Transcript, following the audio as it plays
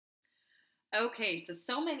Okay,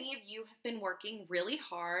 so many of you have been working really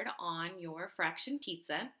hard on your fraction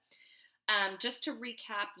pizza. Just to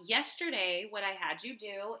recap, yesterday, what I had you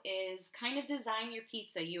do is kind of design your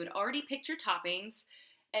pizza. You had already picked your toppings,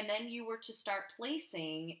 and then you were to start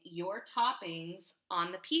placing your toppings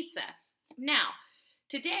on the pizza. Now,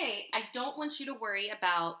 today, I don't want you to worry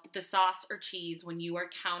about the sauce or cheese when you are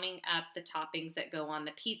counting up the toppings that go on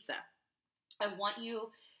the pizza. I want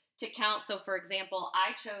you to count. So, for example,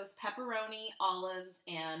 I chose pepperoni, olives,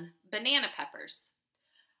 and banana peppers.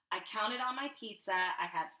 I counted on my pizza. I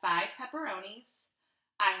had 5 pepperonis,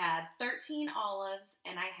 I had 13 olives,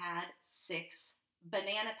 and I had 6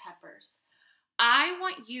 banana peppers. I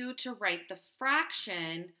want you to write the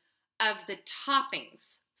fraction of the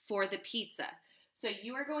toppings for the pizza. So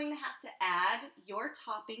you are going to have to add your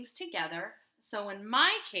toppings together. So in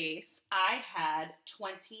my case, I had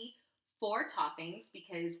 24 toppings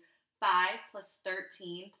because 5 plus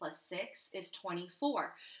 13 plus 6 is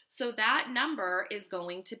 24. So that number is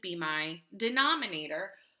going to be my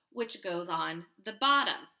denominator, which goes on the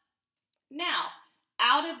bottom. Now,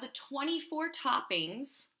 out of the 24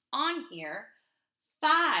 toppings on here,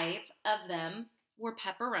 5 of them were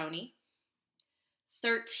pepperoni,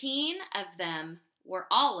 13 of them were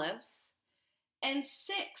olives, and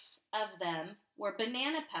 6 of them were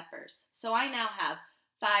banana peppers. So I now have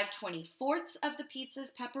 5/24 of the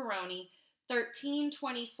pizza's pepperoni,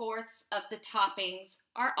 13/24 of the toppings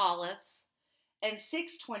are olives, and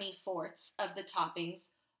 6/24 of the toppings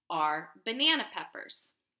are banana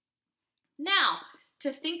peppers. Now,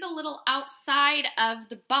 to think a little outside of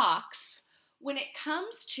the box, when it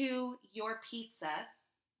comes to your pizza,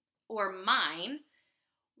 or mine,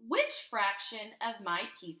 which fraction of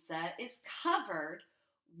my pizza is covered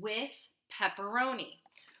with pepperoni?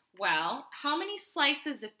 Well, how many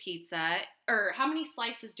slices of pizza, or how many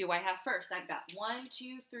slices do I have first? I've got 1,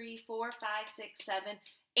 2, 3, 4, 5, 6, 7,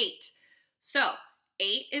 8. So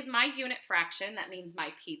 8 is my unit fraction. That means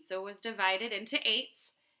my pizza was divided into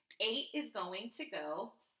 8s. 8 is going to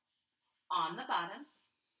go on the bottom.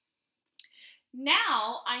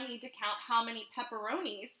 Now I need to count how many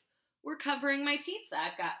pepperonis were covering my pizza.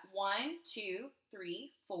 I've got 1, 2,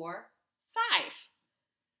 3, 4, 5.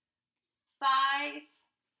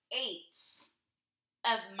 5/8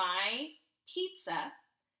 of my pizza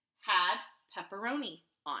had pepperoni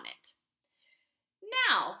on it.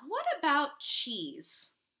 Now, what about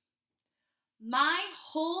cheese? My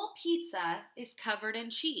whole pizza is covered in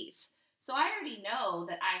cheese. So I already know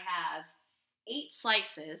that I have 8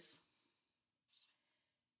 slices,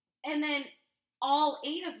 and then all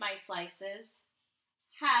 8 of my slices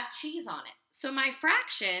have cheese on it. So my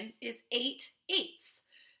fraction is 8/8.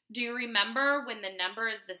 Do you remember when the number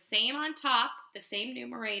is the same on top, the same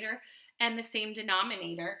numerator, and the same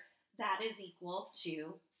denominator? That is equal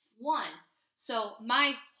to 1. So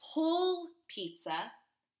my whole pizza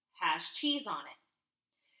has cheese on it.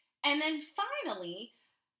 And then finally,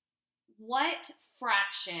 what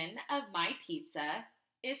fraction of my pizza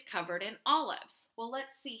is covered in olives? Well,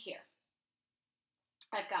 let's see here.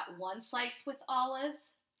 I've got 1 slice with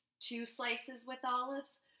olives, 2 slices with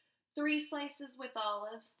olives, 3 slices with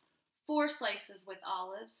olives, 4 slices with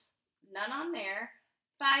olives, none on there,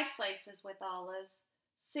 5 slices with olives,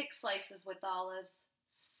 6 slices with olives,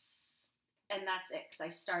 and that's it because I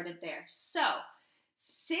started there. So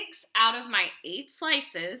 6 out of my 8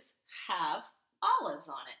 slices have olives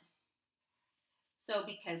on it. So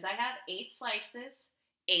because I have 8 slices,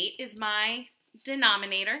 8 is my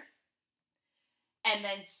denominator, and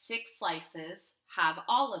then 6 slices have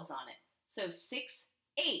olives on it. So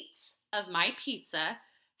 6/8 of my pizza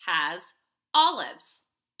has olives.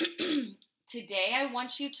 Today I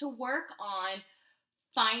want you to work on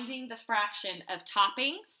finding the fraction of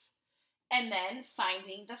toppings and then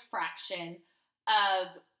finding the fraction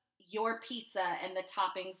of your pizza and the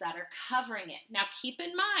toppings that are covering it. Now keep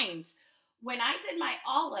in mind, when I did my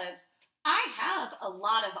olives, I have a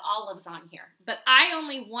lot of olives on here, but I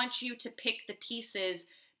only want you to pick the pieces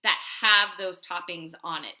that have those toppings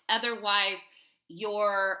on it. Otherwise,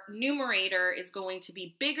 your numerator is going to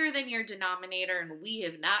be bigger than your denominator, and we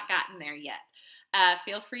have not gotten there yet.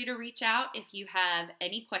 Feel free to reach out if you have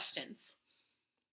any questions.